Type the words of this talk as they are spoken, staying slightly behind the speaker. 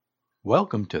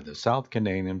Welcome to the South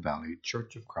Canadian Valley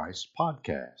Church of Christ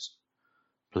podcast.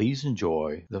 Please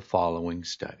enjoy the following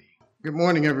study. Good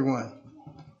morning, everyone.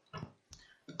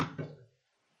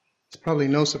 It's probably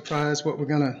no surprise what we're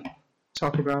going to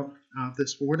talk about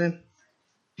this morning.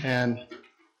 And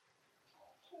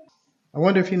I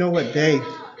wonder if you know what day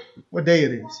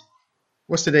it is.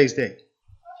 What's today's date?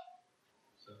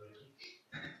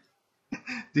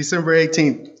 December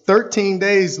 18th. 13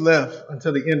 days left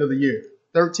until the end of the year.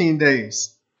 13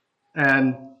 days.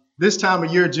 And this time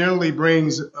of year generally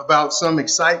brings about some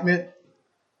excitement.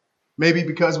 Maybe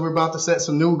because we're about to set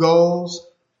some new goals.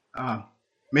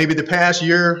 Maybe the past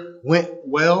year went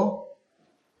well,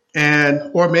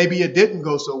 or maybe it didn't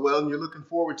go so well, and you're looking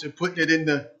forward to putting it in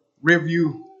the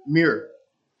rearview mirror.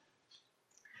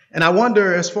 And I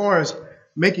wonder, as far as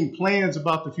making plans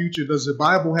about the future, does the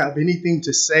Bible have anything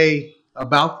to say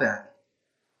about that?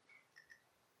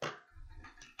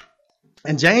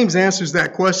 And James answers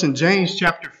that question. James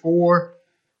chapter 4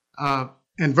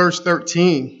 and verse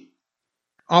 13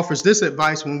 offers this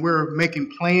advice when we're making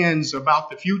plans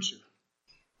about the future.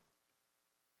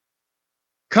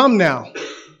 Come now,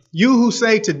 you who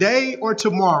say today or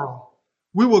tomorrow,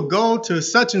 we will go to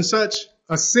such and such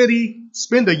a city,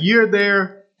 spend a year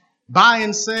there, buy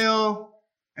and sell,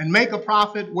 and make a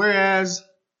profit, whereas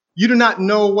you do not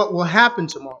know what will happen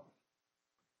tomorrow.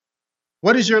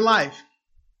 What is your life?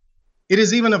 It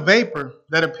is even a vapor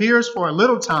that appears for a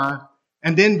little time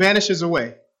and then vanishes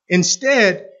away.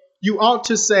 Instead, you ought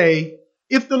to say,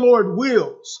 if the Lord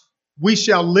wills, we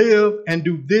shall live and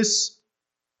do this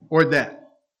or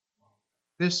that.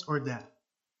 This or that.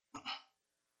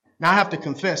 Now I have to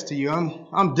confess to you,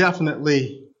 I'm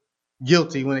definitely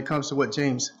guilty when it comes to what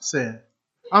James said.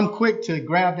 I'm quick to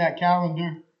grab that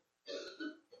calendar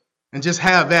and just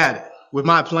have at it with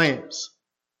my plans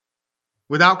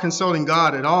without consulting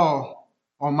God at all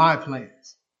on my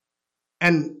plans.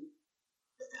 And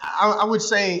I would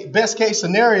say best case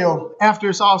scenario,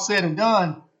 after it's all said and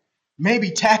done,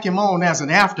 maybe tack him on as an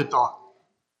afterthought.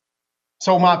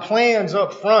 So my plans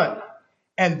up front,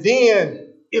 and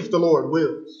then if the Lord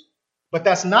wills. But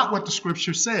that's not what the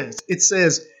scripture says. It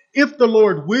says, if the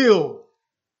Lord will,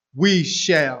 we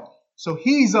shall. So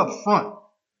he's up front.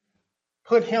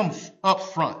 Put him up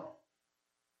front.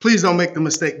 Please don't make the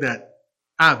mistake that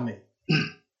I've made.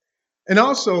 And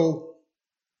also,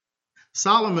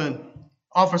 Solomon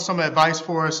offers some advice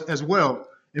for us as well.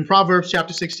 In Proverbs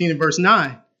chapter 16 and verse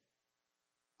 9,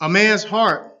 a man's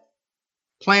heart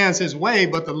plans his way,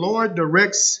 but the Lord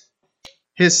directs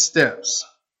his steps.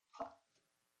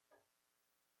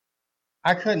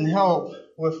 I couldn't help,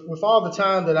 with all the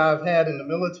time that I've had in the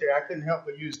military, I couldn't help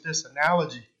but use this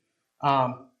analogy.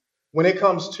 When it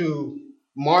comes to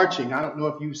marching, I don't know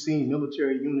if you've seen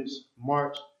military units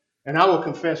march, and I will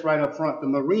confess right up front, the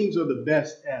Marines are the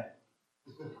best at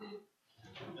it.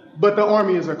 But the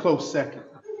Army is a close second.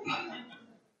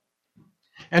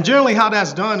 And generally how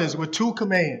that's done is with two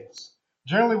commands.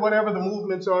 Generally, whatever the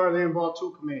movements are, they involve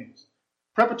two commands.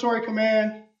 Preparatory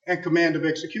command and command of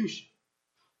execution.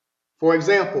 For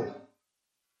example,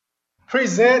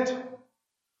 present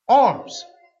arms.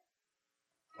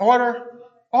 Order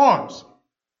arms.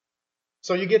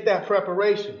 So you get that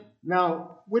preparation.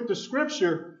 Now, with the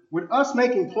scripture, with us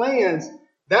making plans,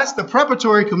 that's the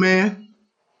preparatory command.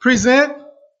 Present.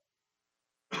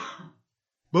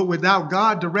 But without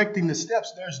God directing the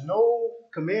steps, there's no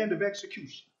command of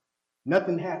execution.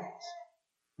 Nothing happens.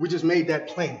 We just made that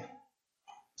plan.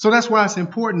 So that's why it's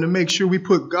important to make sure we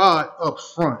put God up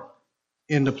front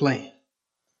in the plan.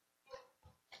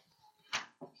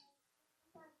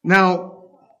 Now,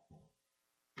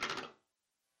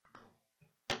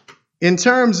 in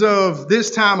terms of this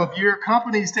time of year,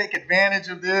 companies take advantage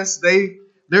of this.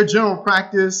 Their general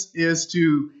practice is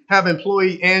to have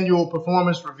employee annual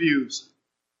performance reviews.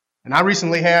 And I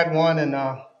recently had one, and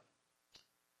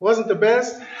wasn't the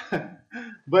best,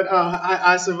 but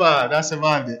I survived. I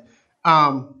survived it.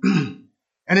 And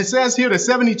it says here that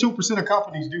 72% of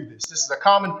companies do this. This is a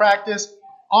common practice,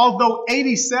 although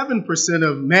 87%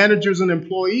 of managers and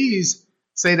employees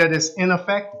say that it's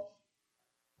ineffective.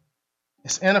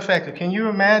 It's ineffective. Can you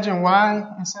imagine why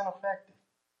it's ineffective?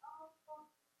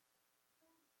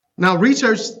 Now,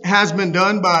 research has been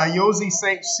done by Yosi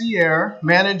St. Cyr,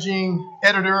 managing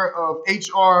editor of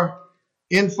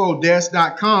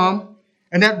HRinfodesk.com.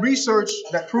 And that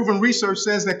proven research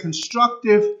says that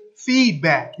constructive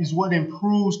feedback is what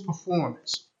improves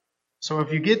performance. So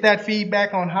if you get that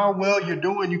feedback on how well you're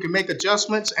doing, you can make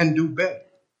adjustments and do better.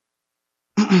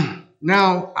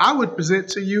 Now, I would present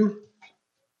to you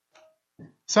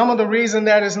some of the reason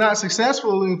that is not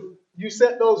successful you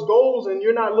set those goals and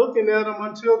you're not looking at them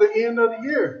until the end of the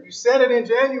year. You set it in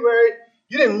January,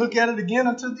 you didn't look at it again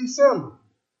until December.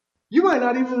 You might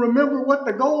not even remember what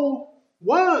the goal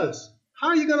was. How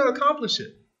are you going to accomplish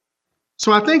it?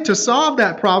 So I think to solve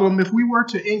that problem, if we were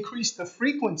to increase the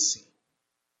frequency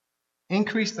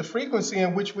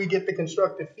in which we get the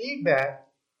constructive feedback,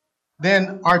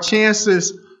 then our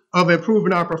chances of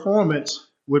improving our performance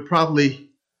would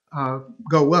probably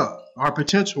go up. Our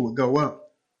potential would go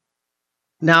up.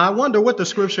 Now, I wonder what the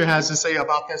scripture has to say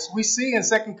about this. We see in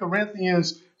 2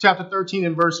 Corinthians chapter 13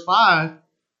 and verse 5,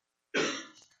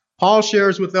 Paul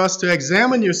shares with us to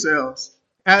examine yourselves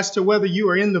as to whether you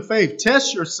are in the faith.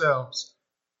 Test yourselves.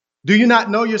 Do you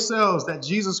not know yourselves that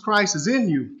Jesus Christ is in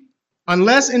you?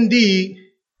 Unless indeed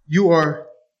you are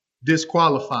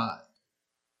disqualified.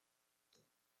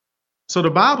 So the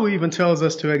Bible even tells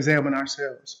us to examine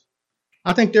ourselves.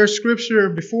 I think there's scripture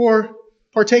before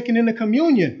partaking in the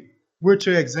communion, we're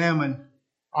to examine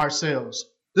ourselves.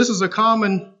 This is a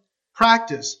common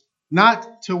practice,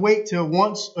 not to wait till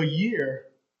once a year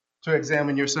to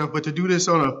examine yourself, but to do this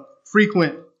on a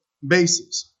frequent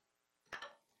basis.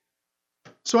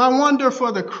 So I wonder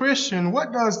for the Christian,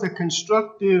 what does the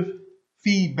constructive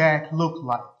feedback look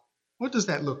like? What does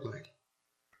that look like?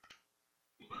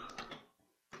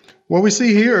 Well, we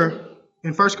see here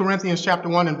in 1 Corinthians chapter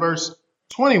 1 and verse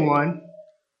 21,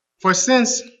 for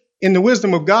since in the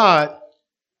wisdom of God,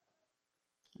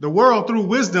 the world through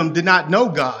wisdom did not know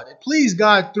God, it pleased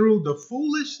God through the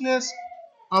foolishness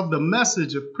of the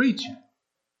message of preach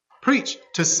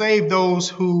to save those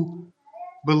who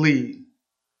believe.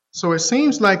 So it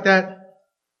seems like that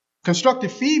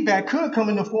constructive feedback could come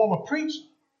in the form of preaching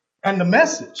and the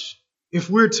message. If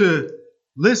we're to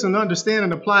listen, understand,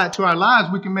 and apply it to our lives,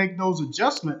 we can make those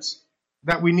adjustments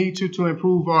that we need to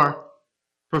improve our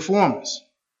performance.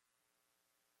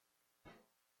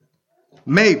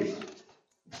 Maybe.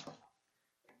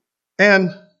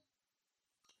 And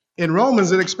in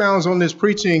Romans, it expounds on this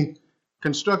preaching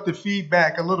constructive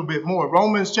feedback a little bit more.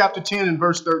 Romans chapter 10 and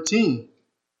verse 13.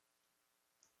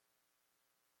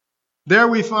 There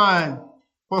we find,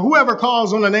 for whoever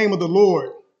calls on the name of the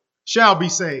Lord shall be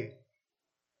saved.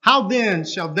 How then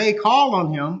shall they call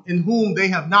on him in whom they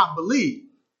have not believed?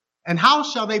 And how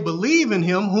shall they believe in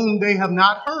him whom they have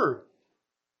not heard?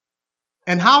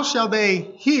 And how shall they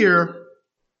hear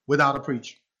without a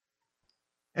preacher?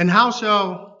 And how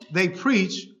shall they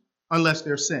preach unless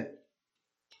they're sent?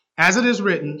 As it is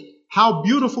written, how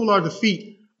beautiful are the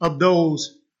feet of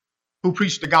those who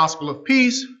preach the gospel of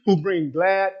peace, who bring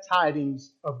glad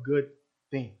tidings of good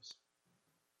things.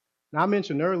 Now, I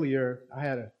mentioned earlier I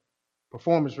had a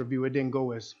performance review. It didn't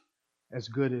go as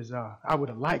good as I would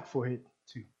have liked for it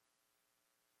to.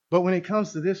 But when it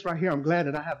comes to this right here, I'm glad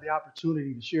that I have the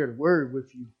opportunity to share the word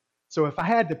with you. So if I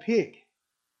had to pick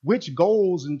which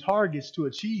goals and targets to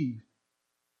achieve,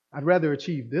 I'd rather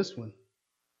achieve this one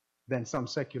than some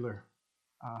secular,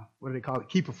 what do they call it,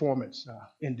 key performance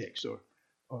index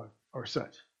or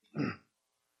such.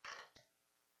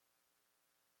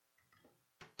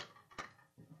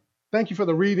 Thank you for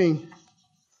the reading,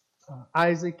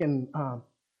 Isaac, and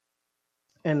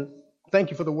thank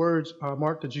you for the words,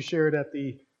 Mark, that you shared at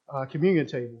the communion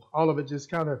table. All of it just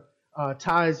kind of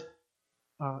ties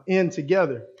in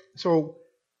together. So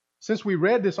since we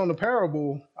read this on the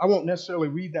parable, I won't necessarily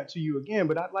read that to you again,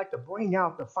 but I'd like to bring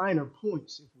out the finer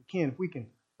points if we can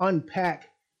unpack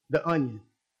the onion,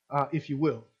 if you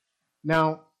will.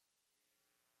 Now,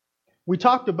 we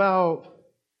talked about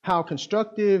how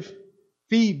constructive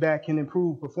feedback can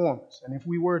improve performance. And if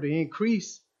we were to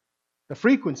increase the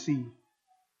frequency,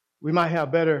 we might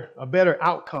have a better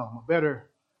outcome, a better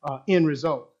end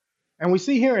result. And we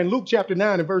see here in Luke chapter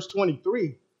 9 and verse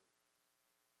 23,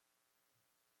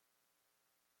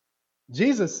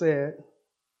 Jesus said,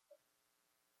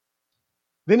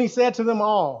 then he said to them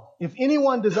all, if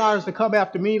anyone desires to come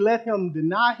after me, let him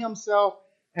deny himself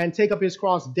and take up his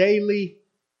cross daily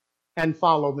and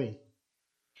follow me.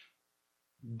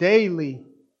 Daily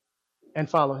and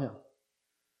follow him.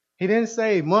 He didn't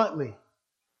say monthly.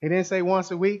 He didn't say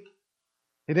once a week.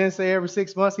 He didn't say every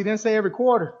 6 months. He didn't say every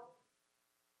quarter.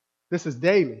 This is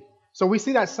daily. So we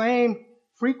see that same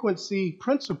frequency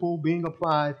principle being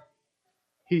applied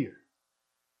here.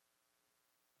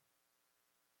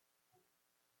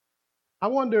 I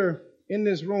wonder in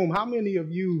this room, how many of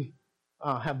you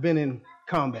have been in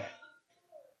combat?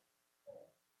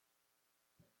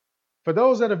 For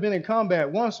those that have been in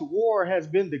combat, once war has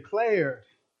been declared,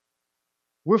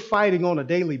 we're fighting on a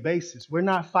daily basis. We're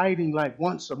not fighting like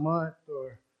once a month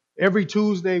or every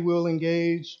Tuesday we'll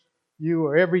engage you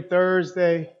or every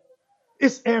Thursday.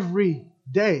 It's every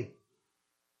day.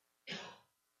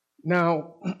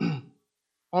 Now,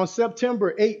 on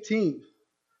September 18th,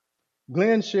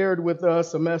 Glenn shared with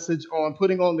us a message on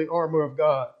putting on the armor of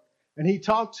God. And he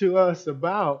talked to us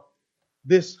about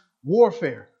this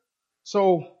warfare.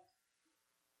 So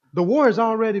the war has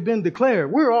already been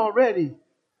declared. We're already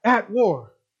at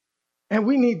war. And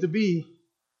we need to be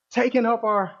taking up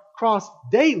our cross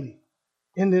daily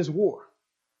in this war.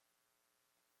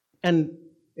 And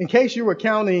in case you were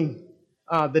counting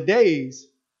the days,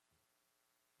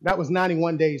 that was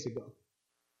 91 days ago.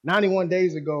 91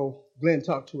 days ago, Glenn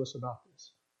talked to us about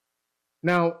this.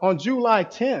 Now, on July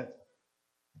 10th,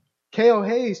 Cale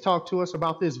Hayes talked to us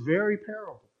about this very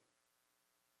parable.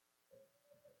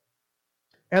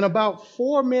 And about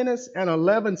 4 minutes and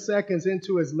 11 seconds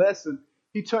into his lesson,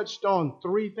 he touched on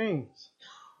three things.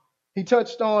 He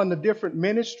touched on the different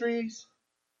ministries.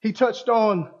 He touched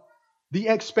on the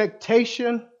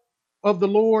expectation of the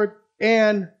Lord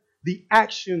and the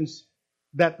actions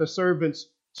that the servants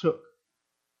took.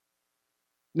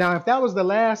 Now, if that was the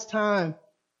last time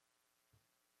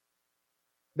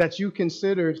that you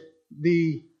considered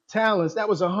the talents, that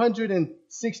was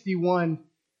 161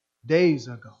 days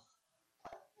ago.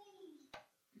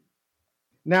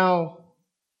 Now,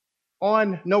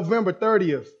 on November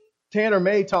 30th, Tanner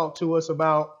May talked to us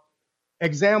about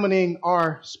examining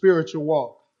our spiritual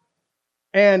walk.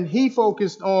 And he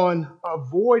focused on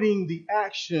avoiding the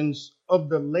actions of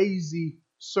the lazy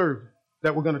servant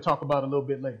that we're going to talk about a little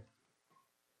bit later.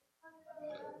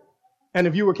 And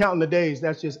if you were counting the days,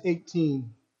 that's just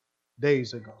 18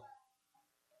 days ago.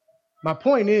 My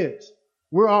point is,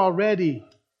 we're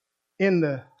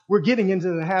getting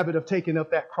into the habit of taking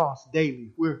up that cross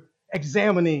daily. We're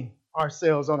examining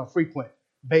ourselves on a frequent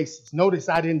basis. Notice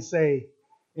I didn't say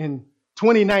in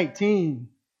 2019,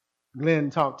 Glenn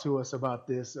talked to us about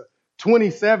this.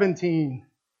 2017,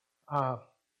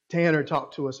 Tanner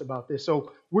talked to us about this.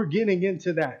 So we're getting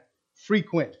into that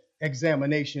frequent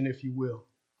examination, if you will.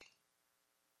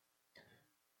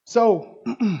 So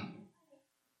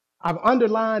I've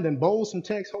underlined and bold some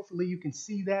text. Hopefully you can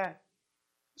see that.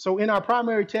 So in our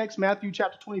primary text, Matthew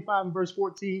chapter 25 and verse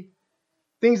 14,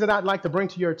 things that I'd like to bring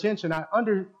to your attention, I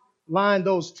underlined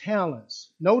those talents.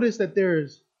 Notice that there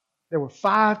were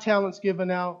 5 talents given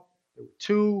out, there were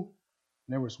 2,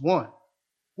 and there was 1.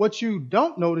 What you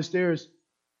don't notice, there's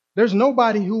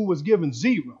nobody who was given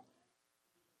 0.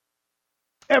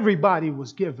 Everybody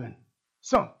was given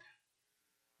something.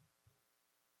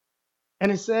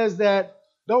 And it says that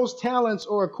those talents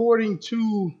are according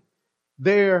to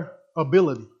their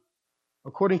ability.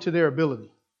 According to their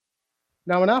ability.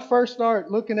 Now, when I first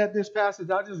started looking at this passage,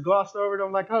 I just glossed over it.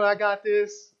 I'm like, oh, I got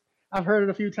this. I've heard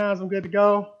it a few times. I'm good to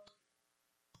go.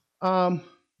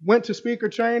 Went to speaker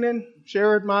training,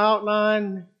 shared my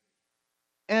outline,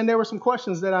 and there were some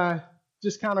questions that I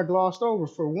just kind of glossed over.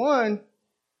 For one,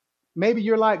 maybe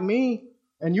you're like me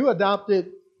and you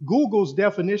adopted Google's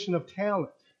definition of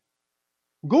talent.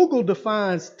 Google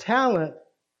defines talent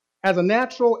as a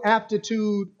natural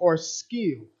aptitude or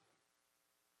skill,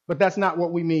 but that's not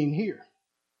what we mean here.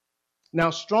 Now,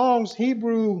 Strong's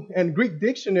Hebrew and Greek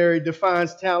dictionary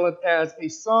defines talent as a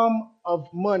sum of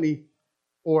money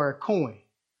or a coin,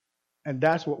 and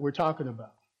that's what we're talking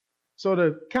about. So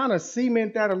to kind of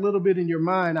cement that a little bit in your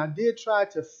mind, I did try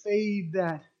to fade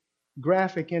that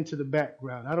graphic into the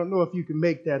background. I don't know if you can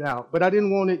make that out, but I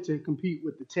didn't want it to compete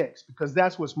with the text because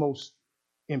that's what's most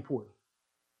important.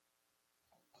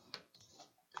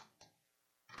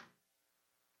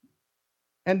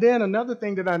 And then another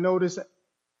thing that I noticed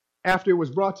after it was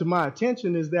brought to my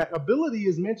attention is that ability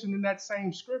is mentioned in that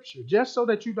same scripture, just so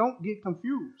that you don't get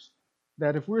confused.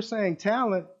 That if we're saying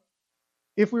talent,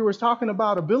 if we were talking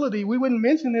about ability, we wouldn't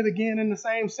mention it again in the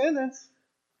same sentence.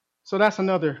 So that's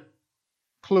another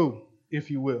clue,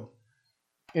 if you will,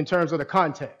 in terms of the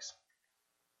context.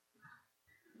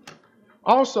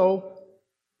 Also,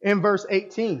 in verse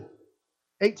 18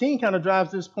 kind of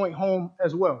drives this point home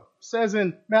as well. It says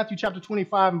in Matthew chapter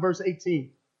 25 and verse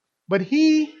 18, but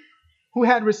he who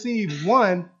had received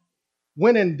 1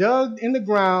 went and dug in the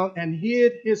ground and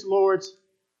hid his Lord's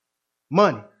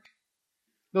money.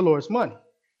 The Lord's money.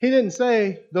 He didn't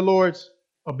say the Lord's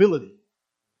ability.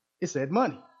 It said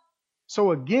money.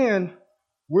 So again,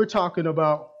 we're talking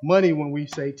about money when we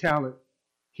say talent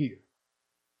here.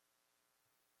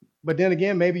 But then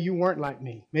again, maybe you weren't like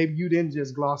me. Maybe you didn't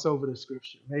just gloss over the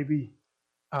scripture. Maybe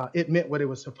it meant what it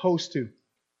was supposed to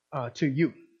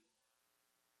you.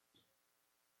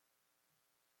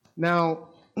 Now,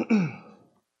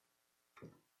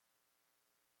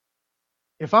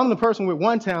 if I'm the person with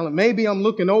 1 talent, maybe I'm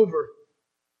looking over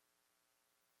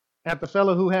at the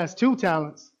fellow who has 2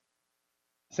 talents,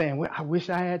 saying, well, I wish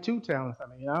I had 2 talents. I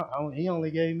mean, he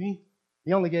only gave me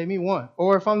 1.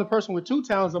 Or if I'm the person with 2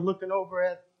 talents, I'm looking over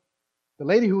at the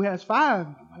lady who has 5.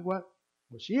 I'm like, what?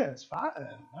 Well, she has 5.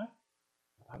 Right?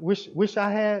 I wish I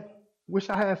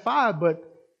had 5. But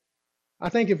I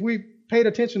think if we paid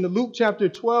attention to Luke chapter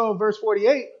 12, verse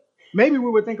 48, maybe we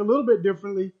would think a little bit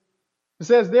differently. It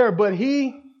says there, but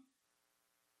he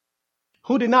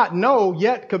who did not know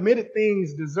yet committed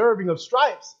things deserving of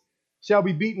stripes shall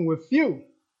be beaten with few.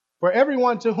 For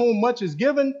everyone to whom much is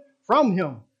given from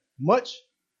him, much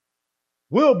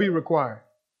will be required.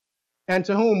 And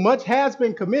to whom much has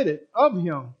been committed of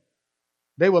him,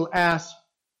 they will ask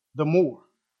the more.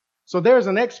 So there's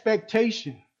an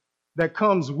expectation that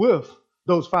comes with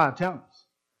those 5 talents.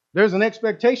 There's an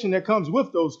expectation that comes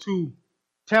with those 2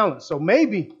 talents. So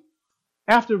maybe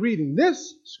after reading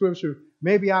this scripture,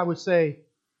 maybe I would say,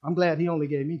 I'm glad he only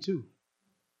gave me 2.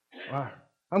 Wow.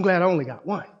 I'm glad I only got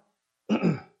 1.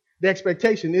 The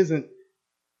expectation isn't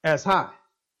as high.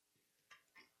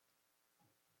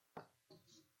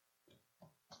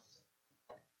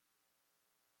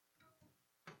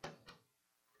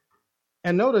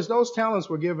 And notice those talents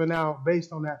were given out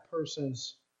based on that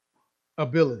person's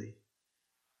ability.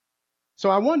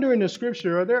 So I wonder in the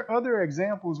scripture, are there other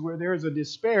examples where there's a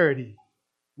disparity,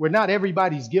 where not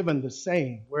everybody's given the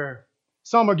same, where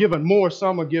some are given more,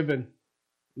 some are given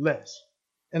less?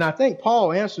 And I think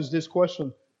Paul answers this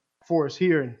question for us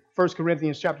here in 1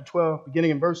 Corinthians chapter 12,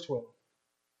 beginning in verse 12,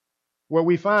 where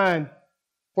we find,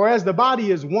 for as the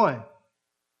body is one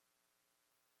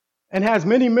and has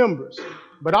many members,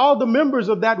 but all the members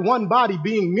of that one body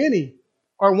being many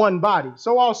are one body,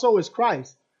 so also is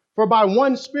Christ. For by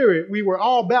one Spirit we were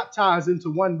all baptized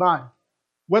into one body,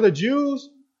 whether Jews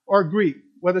or Greek,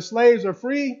 whether slaves or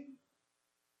free,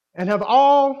 and have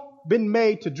all been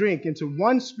made to drink into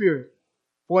one Spirit.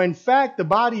 For in fact, the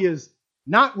body is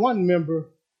not one member,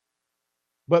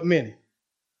 but many.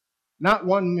 Not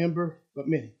one member, but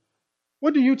many.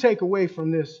 What do you take away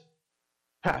from this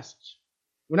passage?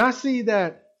 When I see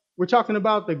that we're talking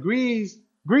about the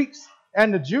Greeks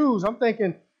and the Jews, I'm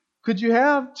thinking, could you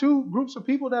have 2 groups of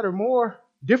people that are more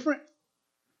different?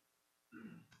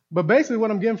 But basically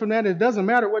what I'm getting from that is it doesn't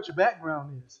matter what your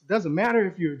background is. It doesn't matter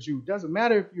if you're a Jew. It doesn't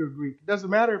matter if you're a Greek. It doesn't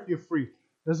matter if you're free.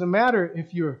 It doesn't matter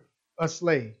if you're a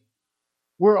slave.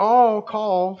 We're all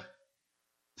called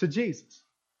to Jesus.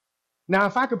 Now,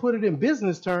 if I could put it in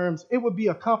business terms, it would be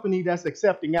a company that's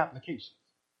accepting applications.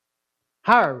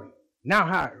 Hiring, now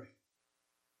hiring.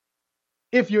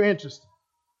 If you're interested.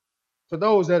 For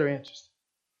those that are interested.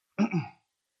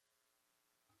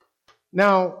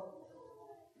 Now,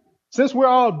 since we're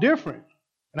all different,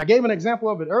 and I gave an example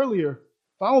of it earlier,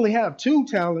 if I only have 2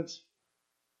 talents,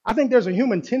 I think there's a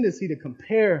human tendency to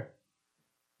compare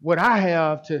what I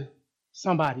have to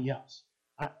somebody else.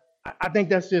 I think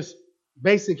that's just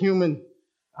basic human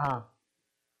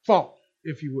fault,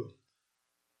 if you will.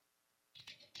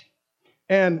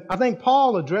 And I think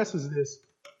Paul addresses this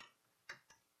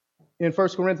in 1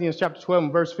 Corinthians chapter 12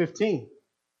 and verse 15,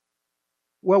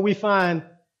 where we find,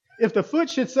 if the foot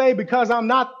should say, because I'm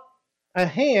not a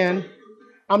hand,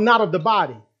 I'm not of the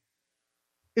body,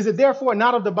 is it therefore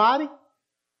not of the body?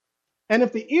 And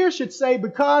if the ear should say,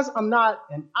 because I'm not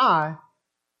an eye,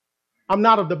 I'm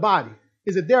not of the body,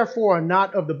 is it therefore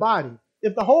not of the body?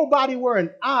 If the whole body were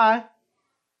an eye,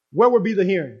 where would be the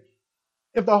hearing?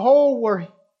 If the whole were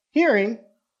hearing,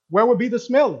 where would be the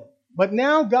smelling? But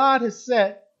now God has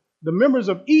set the members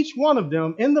of each one of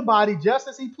them in the body just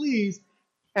as he pleased,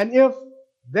 and if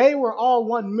they were all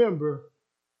one member,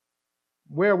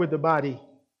 where would the body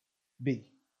be?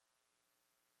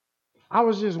 I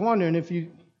was just wondering if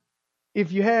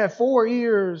you had 4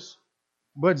 ears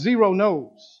but 0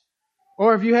 nose,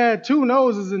 or if you had 2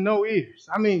 noses and no ears.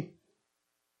 I mean,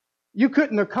 you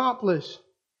couldn't accomplish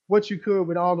what you could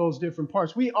with all those different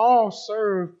parts. We all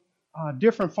serve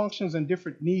different functions and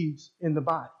different needs in the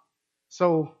body.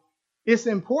 So it's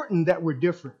important that we're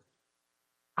different.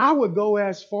 I would go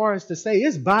as far as to say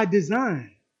it's by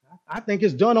design. I think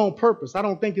it's done on purpose. I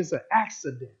don't think it's an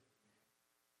accident.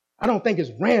 I don't think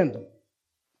it's random.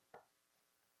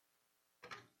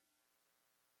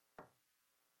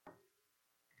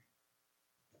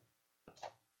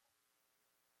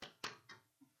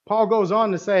 Paul goes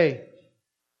on to say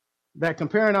that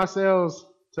comparing ourselves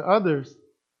to others,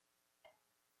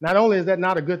 not only is that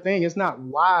not a good thing, it's not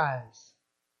wise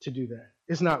to do that.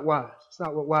 It's not wise. It's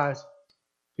not what wise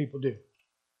people do.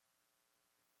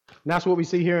 And that's what we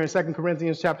see here in 2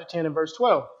 Corinthians chapter 10 and verse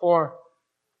 12. For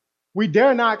we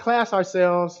dare not class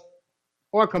ourselves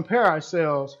or compare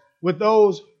ourselves with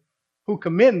those who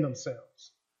commend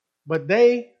themselves, but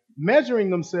they measuring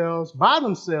themselves by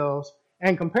themselves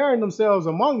and comparing themselves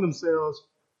among themselves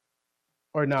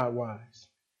are not wise.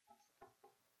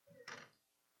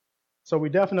 So we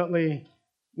definitely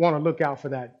want to look out for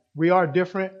that. We are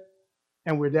different,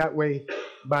 and we're that way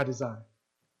by design.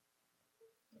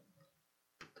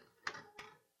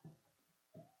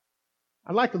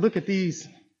 I'd like to look at these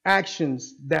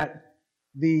actions that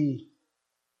these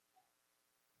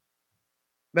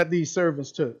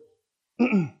servants took.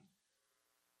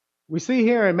 We see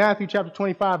here in Matthew chapter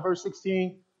 25, verse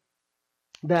 16,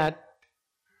 that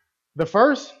the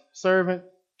first servant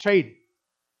traded,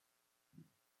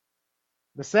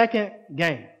 the second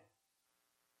gained,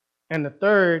 and the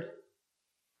third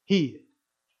hid.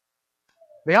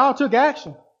 They all took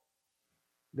action.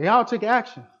 They all took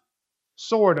action,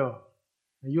 sort of.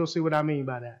 And you'll see what I mean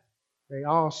by that. They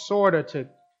all sort of took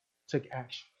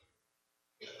action.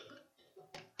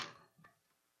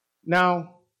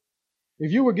 Now,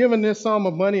 if you were given this sum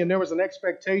of money and there was an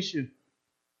expectation,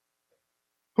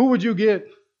 who would you get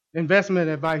investment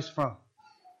advice from?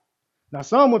 Now,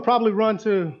 some would probably run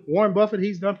to Warren Buffett.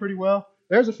 He's done pretty well.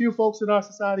 There's a few folks in our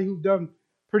society who've done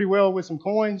pretty well with some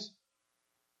coins.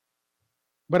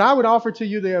 But I would offer to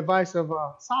you the advice of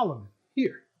Solomon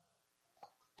here.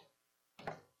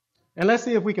 And let's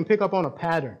see if we can pick up on a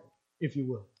pattern, if you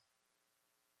will.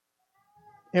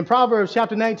 In Proverbs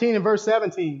chapter 19 and verse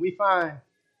 17, we find,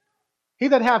 he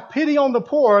that hath pity on the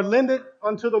poor lendeth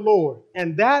unto the Lord,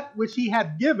 and that which he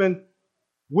hath given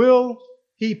will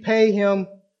he pay him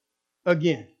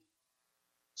again.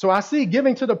 So I see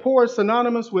giving to the poor is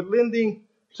synonymous with lending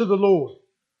to the Lord.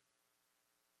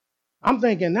 I'm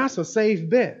thinking that's a safe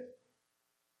bet.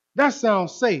 That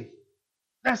sounds safe.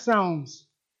 That sounds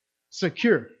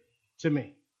secure to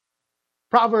me.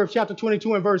 Proverbs chapter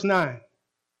 22 and verse 9.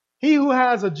 He who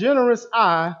has a generous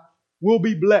eye will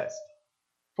be blessed,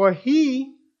 for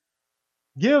he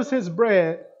gives his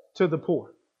bread to the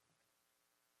poor.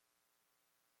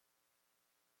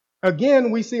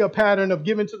 Again, we see a pattern of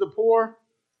giving to the poor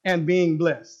and being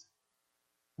blessed.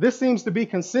 This seems to be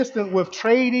consistent with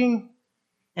trading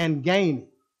and gaining,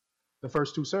 the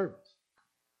first two servants.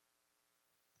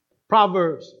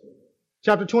 Proverbs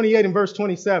chapter 28 and verse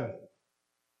 27.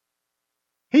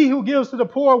 He who gives to the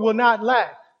poor will not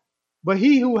lack, but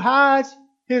he who hides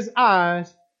his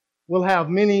eyes will have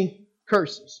many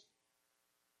curses.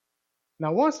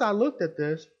 Now, once I looked at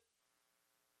this,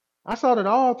 I saw that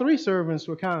all three servants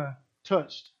were kind of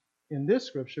touched in this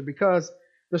scripture, because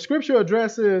the scripture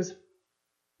addresses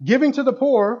giving to the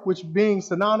poor, which being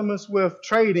synonymous with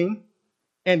trading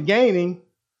and gaining,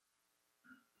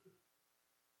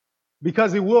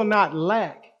 because he will not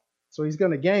lack. So he's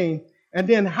going to gain. And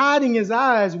then hiding his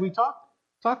eyes, we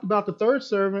talked about the third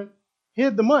servant,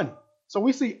 hid the money. So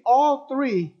we see all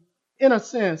three, in a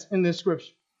sense, in this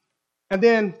scripture. And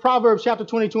then Proverbs chapter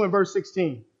 22 and verse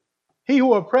 16. He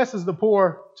who oppresses the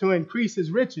poor to increase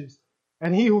his riches,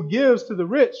 and he who gives to the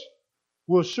rich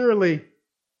will surely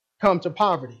come to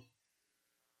poverty.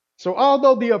 So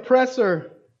although the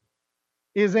oppressor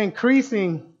is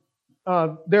increasing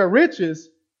their riches,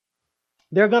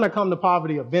 they're going to come to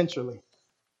poverty eventually.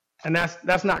 And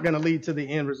that's not going to lead to the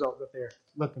end result that they're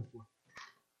looking for.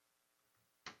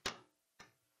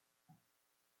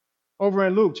 Over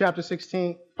in Luke chapter 6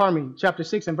 and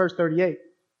verse 38,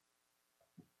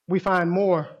 we find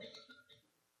more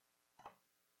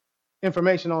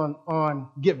information on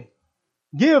giving.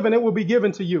 Give and it will be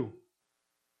given to you.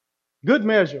 Good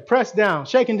measure, pressed down,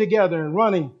 shaken together, and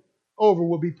running over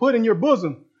will be put in your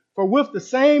bosom. For with the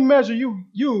same measure you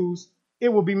use, it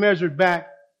will be measured back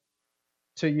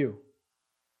to you.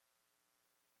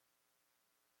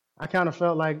 I kind of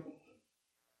felt like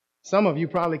some of you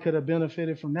probably could have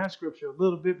benefited from that scripture a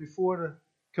little bit before the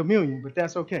communion, but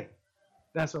that's okay.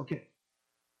 That's okay.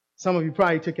 Some of you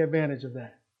probably took advantage of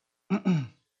that.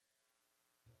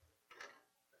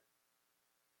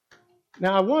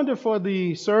 Now, I wonder for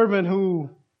the servant who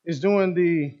is doing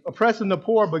the oppressing the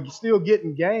poor but still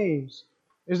getting gains,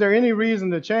 is there any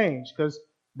reason to change? Because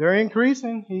they're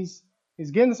increasing. He's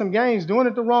getting some gains, doing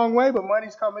it the wrong way, but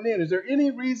money's coming in. Is there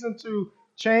any reason to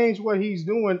change what he's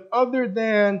doing other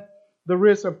than the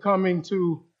risk of coming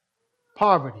to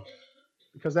poverty?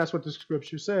 Because that's what the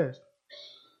scripture says.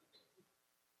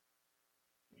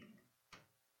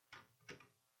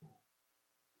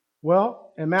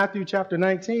 Well, in Matthew chapter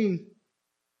 25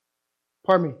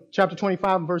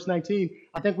 and verse 19,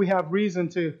 I think we have reason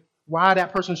to why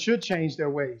that person should change their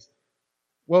ways.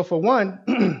 Well, for one,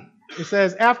 it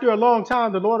says, after a long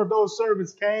time, the Lord of those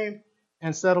servants came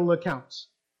and settled accounts.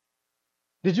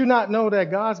 Did you not know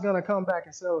that God's going to come back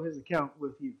and settle his account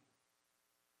with you?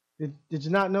 Did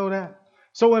you not know that?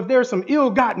 So if there's some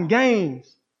ill-gotten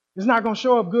gains, it's not going to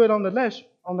show up good on the ledger.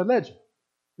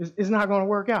 It's not going to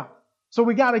work out. So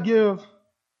we got to give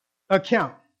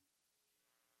account.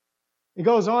 It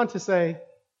goes on to say,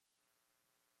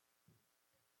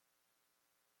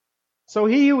 so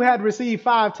he who had received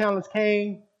 5 talents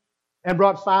came and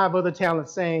brought 5 other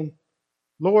talents, saying,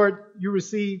 Lord,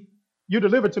 you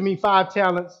delivered to me 5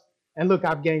 talents, and look,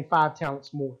 I've gained 5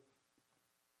 talents more.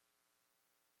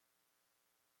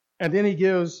 And then he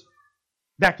gives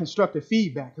that constructive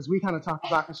feedback, because we kind of talked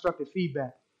about constructive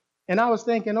feedback. And I was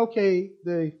thinking, okay,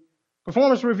 the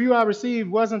performance review I received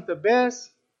wasn't the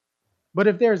best, but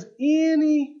if there's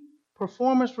any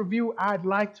performance review I'd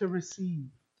like to receive,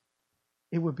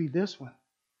 it would be this one.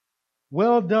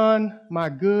 Well done, my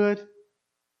good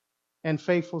and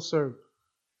faithful servant.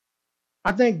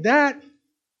 I don't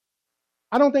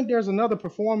think there's another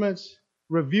performance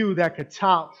review that could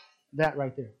top that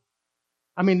right there.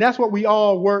 I mean, that's what we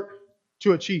all work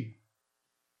to achieve.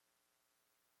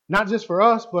 Not just for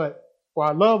us, but for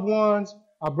our loved ones,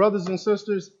 our brothers and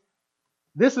sisters.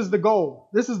 This is the goal.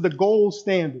 This is the gold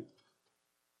standard.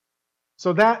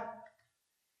 So that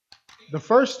the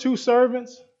first 2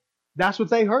 servants, that's what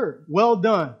they heard. Well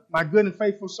done, my good and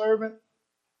faithful servant.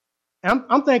 And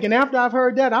I'm thinking after I've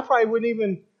heard that, I probably wouldn't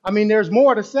even, there's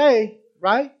more to say,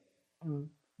 right?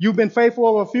 You've been faithful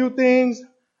over a few things.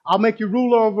 I'll make you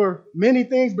ruler over many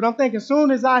things. But I'm thinking as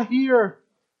soon as I hear,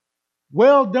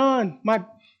 well done,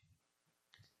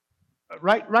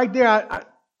 right there,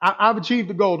 I've achieved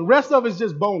the goal. The rest of it is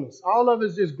just bonus. All of it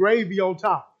is just gravy on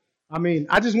top.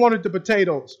 I just wanted the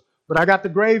potatoes, but I got the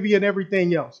gravy and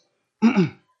everything else.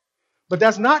 But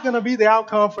that's not going to be the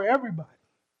outcome for everybody.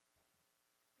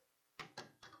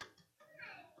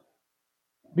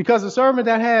 Because the servant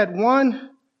that had 1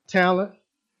 talent,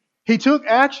 he took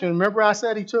action. Remember I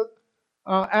said he took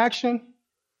action?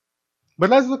 But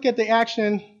let's look at the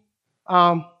action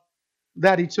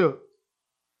that he took.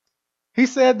 He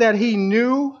said that he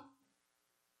knew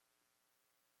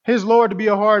his Lord to be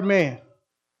a hard man,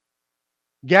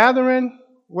 gathering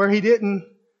where he didn't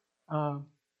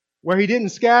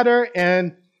scatter,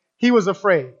 and he was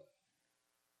afraid.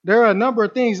 There are a number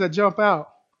of things that jump out.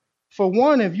 For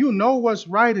one, if you know what's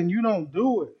right and you don't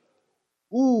do it,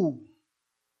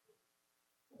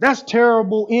 that's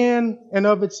terrible in and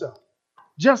of itself.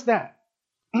 Just that.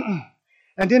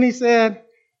 And then he said,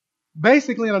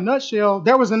 basically in a nutshell,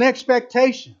 there was an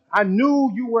expectation. I knew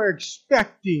you were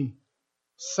expecting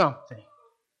something.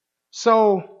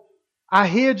 So I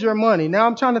hid your money. Now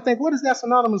I'm trying to think, what is that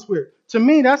synonymous with? To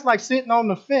me, that's like sitting on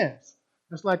the fence.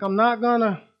 It's like I'm not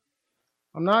gonna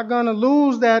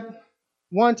lose that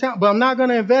 1 talent, but I'm not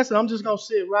gonna invest it. I'm just gonna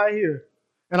sit right here.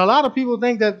 And a lot of people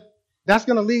think that that's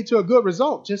gonna lead to a good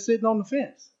result, just sitting on the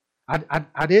fence.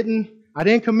 I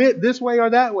didn't commit this way or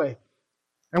that way.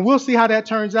 And we'll see how that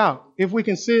turns out if we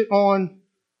can sit on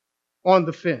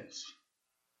the fence,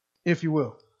 if you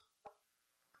will.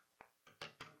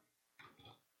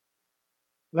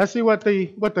 Let's see what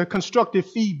the constructive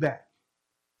feedback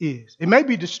is. It may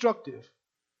be destructive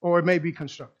or it may be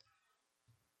constructive.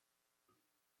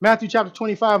 Matthew chapter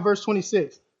 25, verse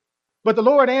 26. But the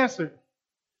Lord answered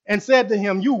and said to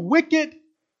him, you wicked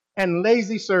and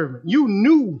lazy servant, you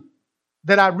knew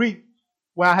that I reap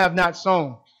where I have not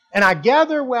sown, and I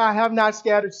gather where I have not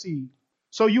scattered seed.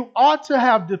 So you ought to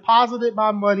have deposited my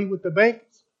money with the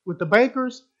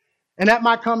bankers, and at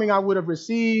my coming I would have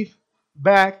received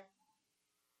back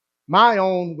my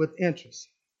own with interest.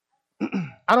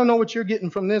 I don't know what you're getting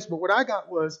from this, but what I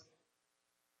got was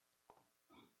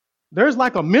there's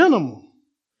like a minimum.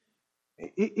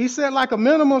 He said like a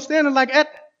minimum standard, like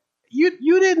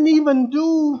you didn't even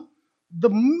do the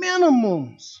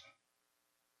minimums.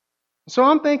 So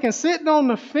I'm thinking sitting on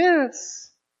the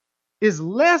fence is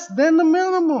less than the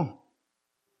minimum.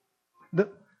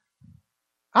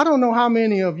 I don't know how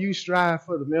many of you strive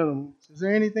for the minimums. Is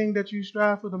there anything that you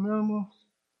strive for the minimums?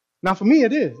 Now for me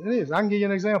it is. It is. I can give you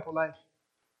an example. Like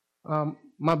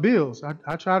my bills.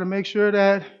 I try to make sure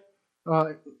that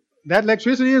that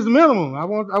electricity is the minimum. I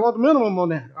want the minimum on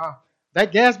that.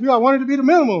 That gas bill, I want it to be the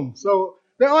minimum. So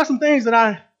there are some things that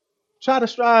I try to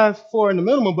strive for in the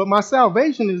minimum, but my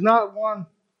salvation is not one.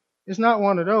 It's not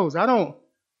one of those. I don't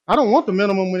want the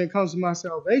minimum when it comes to my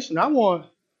salvation. I want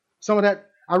some of that.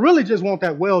 I really just want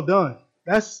that well done.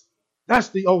 That's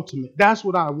the ultimate. That's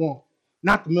what I want,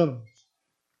 not the minimum.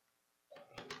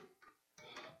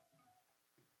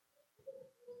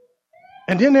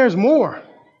 And then there's more.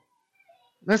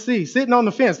 Let's see, sitting on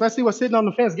the fence. Let's see what sitting on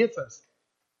the fence gets us.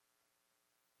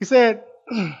 He said,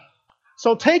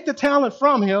 so take the talent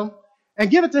from him and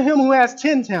give it to him who has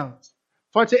 10 talents.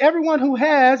 For to everyone who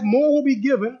has, more will be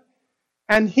given,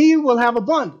 and he will have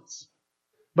abundance.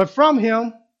 But from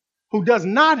him who does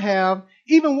not have,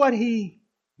 even what he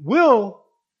will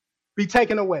be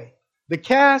taken away.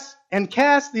 Cast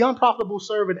the unprofitable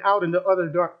servant out into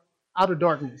outer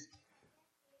darkness.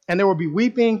 And there will be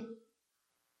weeping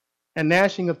and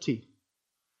gnashing of teeth.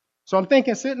 So I'm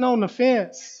thinking sitting on the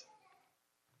fence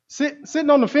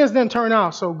didn't turn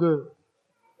out so good.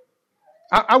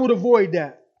 I would avoid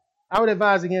that. I would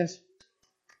advise against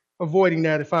avoiding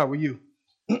that if I were you.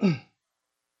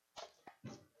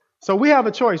 So we have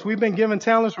a choice. We've been given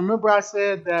talents. Remember I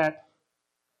said that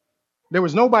there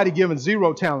was nobody given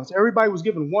 0 talents. Everybody was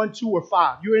given 1, 2, or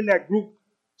 5. You're in that group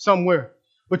somewhere.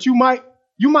 But you might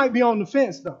be on the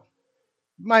fence though.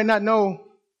 You might not know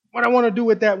what I want to do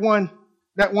with that one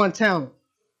talent.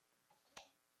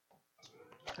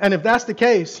 And if that's the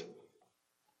case,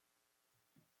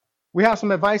 we have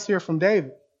some advice here from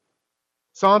David.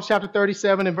 Psalms chapter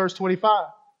 37 and verse 25.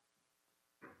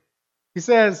 He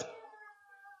says,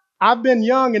 I've been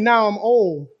young and now I'm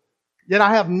old, yet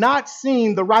I have not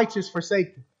seen the righteous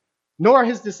forsaken, nor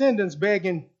his descendants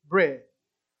begging bread.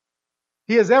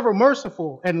 He is ever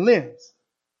merciful and lends,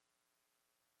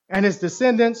 and his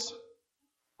descendants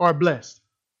are blessed.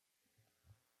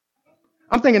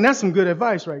 I'm thinking that's some good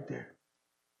advice right there.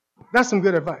 That's some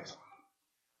good advice.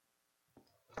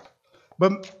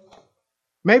 But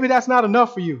maybe that's not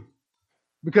enough for you,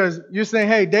 because you're saying,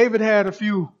 hey, David had a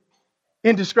few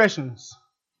indiscretions.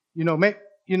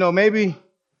 Maybe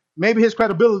his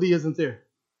credibility isn't there.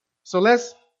 So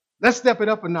let's step it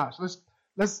up a notch.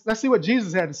 Let's see what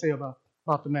Jesus had to say about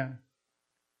the matter.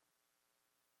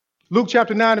 Luke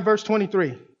chapter 9 and verse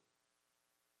 23.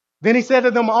 Then he said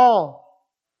to them all,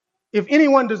 if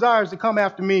anyone desires to come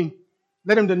after me,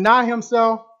 let him deny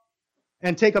himself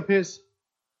and take up his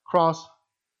cross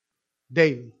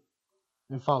daily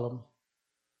and follow me.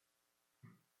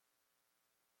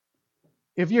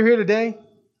 If you're here today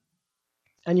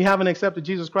and you haven't accepted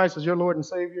Jesus Christ as your Lord and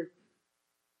Savior,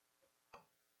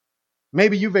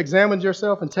 maybe you've examined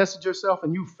yourself and tested yourself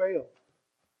and you failed.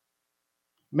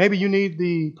 Maybe you need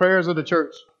the prayers of the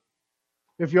church.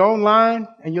 If you're online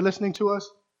and you're listening to us,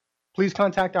 please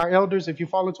contact our elders if you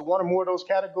fall into one or more of those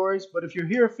categories. But if you're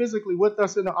here physically with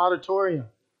us in the auditorium,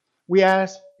 we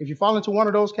ask, if you fall into one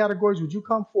of those categories, would you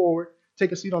come forward,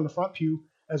 take a seat on the front pew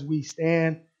as we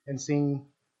stand and sing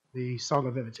the song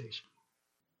of invitation.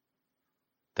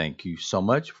 Thank you so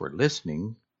much for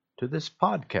listening to this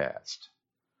podcast.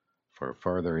 For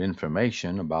further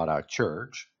information about our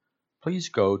church, please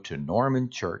go to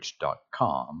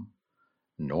normanchurch.com,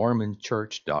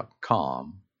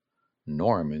 normanchurch.com,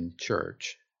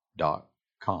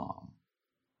 normanchurch.com.